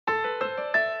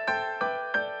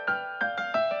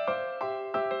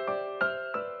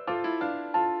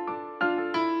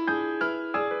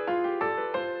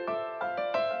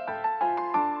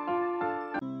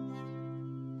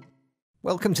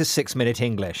Welcome to 6 Minute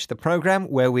English, the programme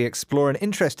where we explore an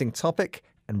interesting topic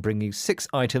and bring you 6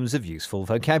 items of useful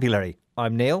vocabulary.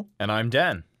 I'm Neil. And I'm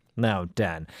Dan. Now,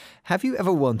 Dan, have you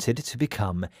ever wanted to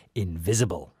become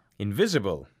invisible?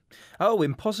 Invisible? Oh,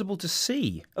 impossible to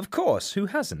see. Of course, who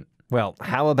hasn't? Well,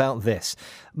 how about this?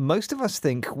 Most of us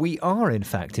think we are in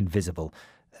fact invisible,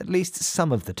 at least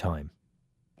some of the time.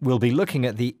 We'll be looking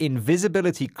at the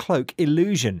invisibility cloak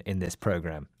illusion in this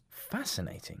programme.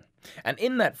 Fascinating. And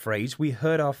in that phrase, we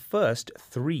heard our first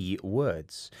 3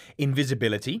 words.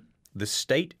 Invisibility, the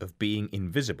state of being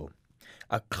invisible.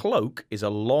 A cloak is a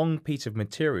long piece of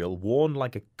material worn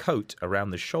like a coat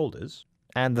around the shoulders.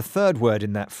 And the third word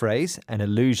in that phrase, an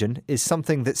illusion, is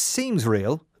something that seems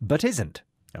real but isn't.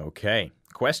 Okay,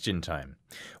 question time.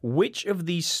 Which of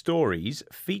these stories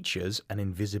features an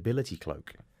invisibility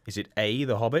cloak? Is it A,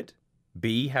 The Hobbit,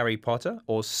 B, Harry Potter,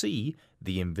 or C,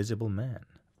 The Invisible Man?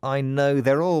 I know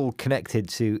they're all connected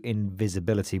to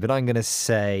invisibility, but I'm going to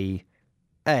say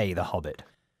A, The Hobbit.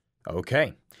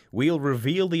 Okay, we'll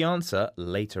reveal the answer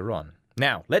later on.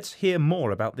 Now, let's hear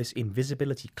more about this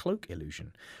invisibility cloak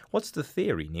illusion. What's the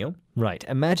theory, Neil? Right,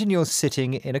 imagine you're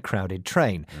sitting in a crowded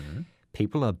train.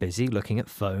 People are busy looking at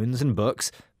phones and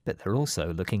books, but they're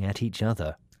also looking at each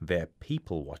other. They're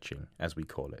people watching, as we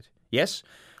call it.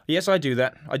 Yes, I do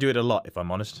that. I do it a lot, if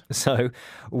I'm honest. So,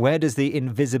 where does the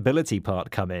invisibility part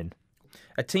come in?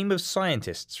 A team of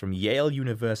scientists from Yale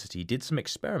University did some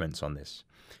experiments on this.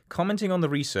 Commenting on the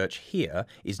research here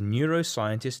is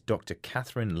neuroscientist Dr.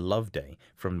 Catherine Loveday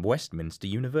from Westminster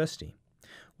University.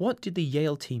 What did the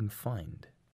Yale team find?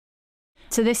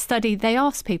 So this study, they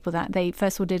asked people that. They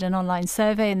first of all did an online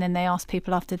survey, and then they asked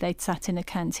people after they'd sat in a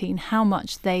canteen how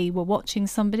much they were watching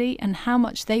somebody and how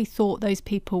much they thought those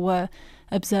people were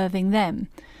observing them.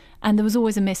 And there was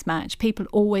always a mismatch. People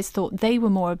always thought they were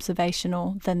more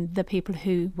observational than the people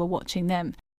who were watching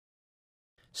them.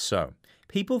 So,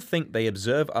 people think they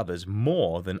observe others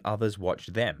more than others watch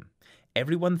them.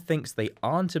 Everyone thinks they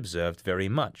aren't observed very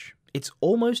much. It's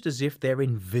almost as if they're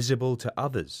invisible to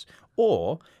others,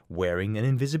 or wearing an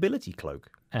invisibility cloak.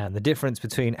 And the difference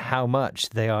between how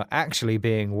much they are actually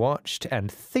being watched and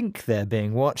think they're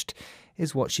being watched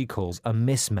is what she calls a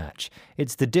mismatch.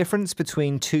 It's the difference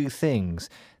between two things.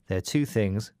 They're two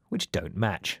things which don't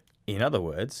match. In other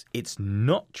words, it's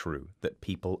not true that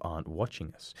people aren't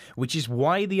watching us, which is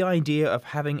why the idea of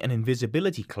having an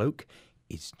invisibility cloak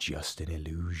is just an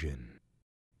illusion.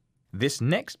 This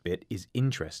next bit is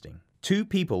interesting. 2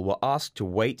 people were asked to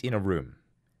wait in a room.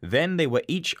 Then they were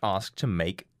each asked to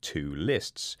make 2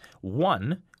 lists.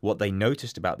 1, what they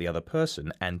noticed about the other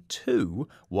person, and 2,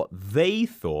 what they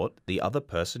thought the other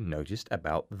person noticed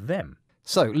about them.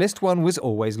 So, list 1 was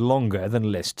always longer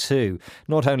than list 2.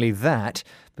 Not only that,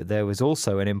 but there was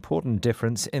also an important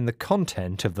difference in the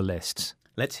content of the lists.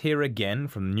 Let's hear again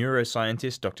from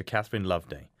neuroscientist Dr. Catherine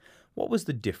Loveday. What was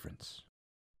the difference?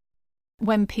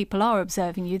 When people are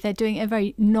observing you, they're doing it in a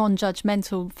very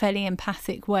non-judgmental, fairly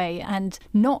empathic way and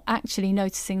not actually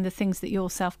noticing the things that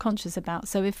you're self-conscious about.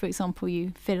 So if, for example,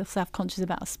 you feel self-conscious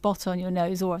about a spot on your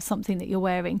nose or something that you're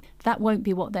wearing, that won't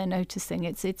be what they're noticing.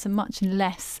 It's a much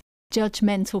less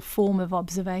judgmental form of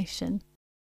observation.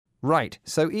 Right,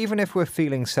 so even if we're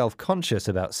feeling self-conscious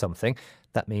about something,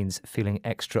 that means feeling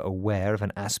extra aware of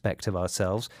an aspect of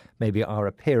ourselves, maybe our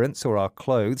appearance or our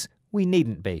clothes, we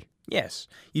needn't be. Yes,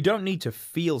 you don't need to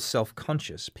feel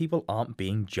self-conscious. People aren't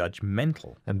being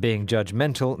judgmental. And being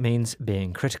judgmental means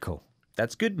being critical.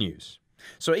 That's good news.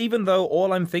 So even though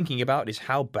all I'm thinking about is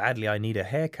how badly I need a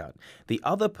haircut, the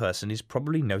other person is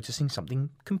probably noticing something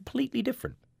completely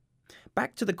different.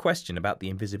 Back to the question about the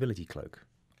invisibility cloak.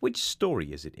 Which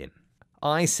story is it in?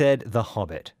 I said The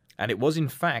Hobbit. And it was in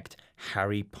fact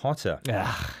Harry Potter.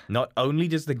 Not only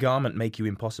does the garment make you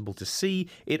impossible to see,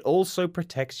 it also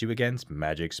protects you against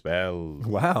magic spells.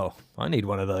 Wow, I need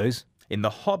one of those. In The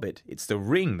Hobbit, it's the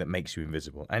ring that makes you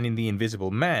invisible, and in The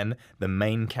Invisible Man, the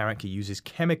main character uses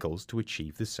chemicals to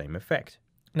achieve the same effect.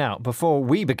 Now, before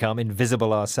we become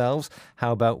invisible ourselves,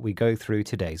 how about we go through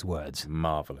today's words?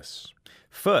 Marvellous.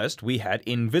 First, we had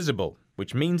invisible,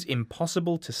 which means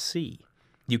impossible to see.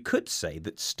 You could say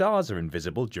that stars are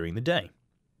invisible during the day.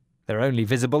 They're only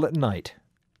visible at night.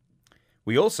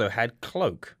 We also had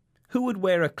cloak. Who would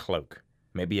wear a cloak?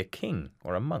 Maybe a king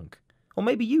or a monk. Or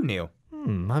maybe you, Neil.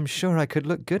 I'm sure I could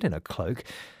look good in a cloak.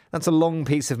 That's a long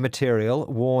piece of material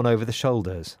worn over the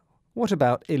shoulders. What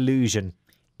about illusion?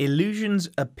 Illusions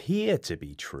appear to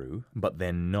be true, but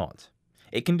they're not.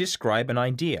 It can describe an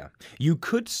idea. You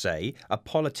could say a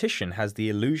politician has the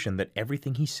illusion that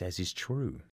everything he says is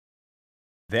true.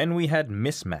 Then we had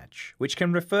mismatch, which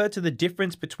can refer to the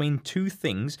difference between two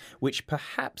things which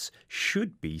perhaps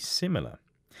should be similar.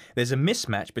 There's a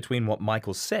mismatch between what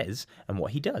Michael says and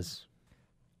what he does.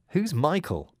 Who's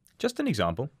Michael? Just an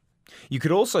example. You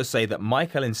could also say that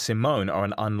Michael and Simone are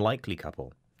an unlikely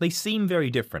couple. They seem very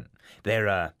different. They're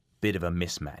a bit of a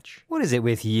mismatch. What is it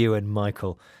with you and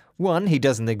Michael? One, he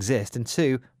doesn't exist, and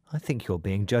two, I think you're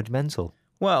being judgmental.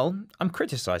 Well, I'm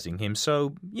criticizing him,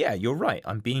 so yeah, you're right.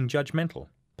 I'm being judgmental.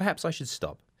 Perhaps I should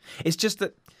stop. It's just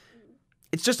that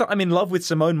I'm in love with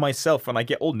Simone myself and I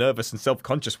get all nervous and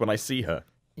self-conscious when I see her.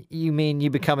 You mean you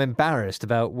become embarrassed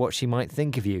about what she might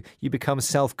think of you? You become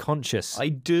self-conscious. I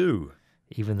do.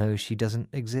 Even though she doesn't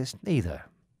exist either.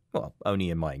 Well, only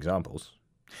in my examples.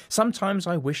 Sometimes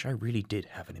I wish I really did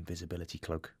have an invisibility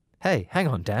cloak. Hey, hang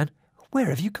on, Dan. Where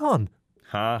have you gone?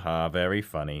 Ha ha, very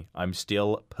funny. I'm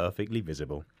still perfectly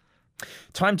visible.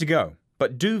 Time to go.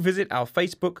 But do visit our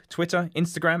Facebook, Twitter,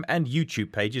 Instagram, and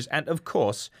YouTube pages, and of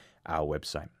course, our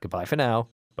website. Goodbye for now.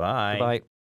 Bye.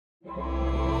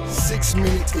 Goodbye. 6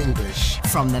 Minute English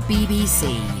from the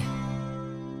BBC.